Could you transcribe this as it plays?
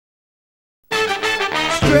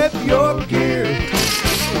Strip your gear,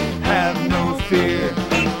 have no fear.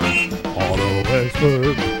 Auto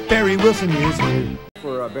expert Barry Wilson is here.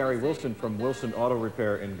 For Barry Wilson from Wilson Auto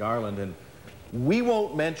Repair in Garland, and we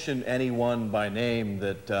won't mention anyone by name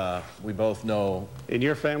that we both know. In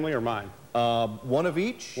your family or mine? One of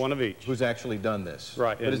each? One of each. Who's actually done this.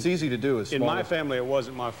 Right. But it's easy to do. In my family, it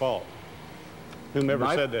wasn't my fault. Whomever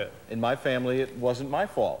said that? In my family, it wasn't my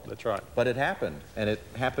fault. That's right. But it happened, and it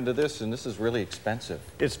happened to this, and this is really expensive.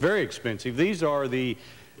 It's very expensive. These are the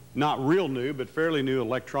not real new, but fairly new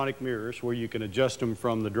electronic mirrors where you can adjust them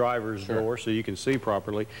from the driver's door so you can see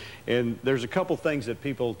properly. And there's a couple things that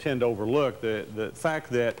people tend to overlook. The fact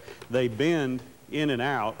that they bend in and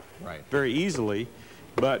out very easily,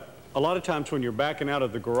 but a lot of times when you're backing out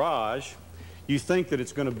of the garage, you think that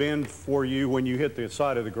it's going to bend for you when you hit the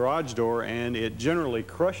side of the garage door, and it generally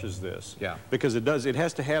crushes this. Yeah. Because it does. It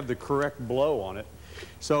has to have the correct blow on it.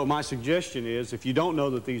 So my suggestion is, if you don't know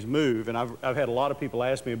that these move, and I've had a lot of people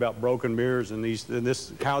ask me about broken mirrors and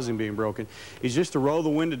this housing being broken, is just to roll the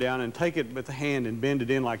window down and take it with the hand and bend it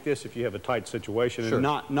in like this if you have a tight situation, and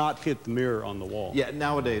not hit the mirror on the wall. Yeah,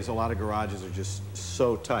 nowadays a lot of garages are just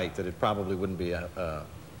so tight that it probably wouldn't be a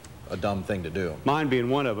dumb thing to do. Mine being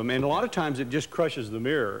one of them. And a lot of times it just crushes the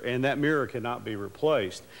mirror, and that mirror cannot be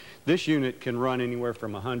replaced. This unit can run anywhere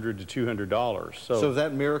from $100 to $200. So if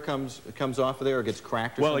that mirror comes off of there or gets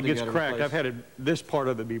cracked or something? Well, it gets cracked. I've had this part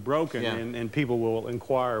of it be broken, and people will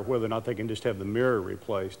inquire whether or not they can just have the mirror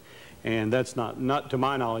replaced. And that's not to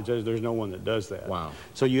my knowledge, there's no one that does that. Wow.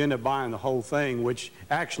 So you end up buying the whole thing, which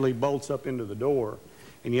actually bolts up into the door.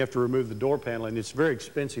 And you have to remove the door panel, and it's very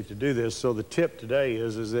expensive to do this. So the tip today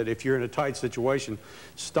is that if you're in a tight situation,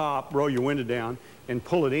 stop, roll your window down, and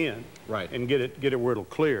pull it in, and get it where it'll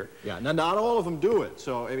clear. Yeah. Now, not all of them do it.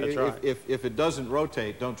 So That's if it doesn't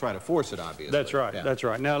rotate, don't try to force it. Obviously. That's right. Yeah. That's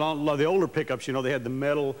right. Now, the older pickups, you know, they had the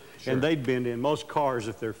metal, and they'd bend in. Most cars,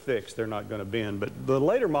 if they're fixed, they're not going to bend. But the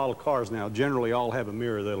later model cars now generally all have a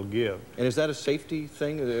mirror that'll give. And is that a safety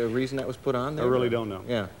thing? A reason that was put on there? I really don't know.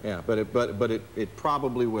 Yeah. Yeah. But it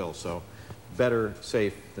probably will. So better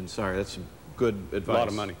safe than sorry. That's some good advice. A lot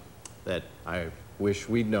of money. That I wish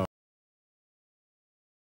we'd known.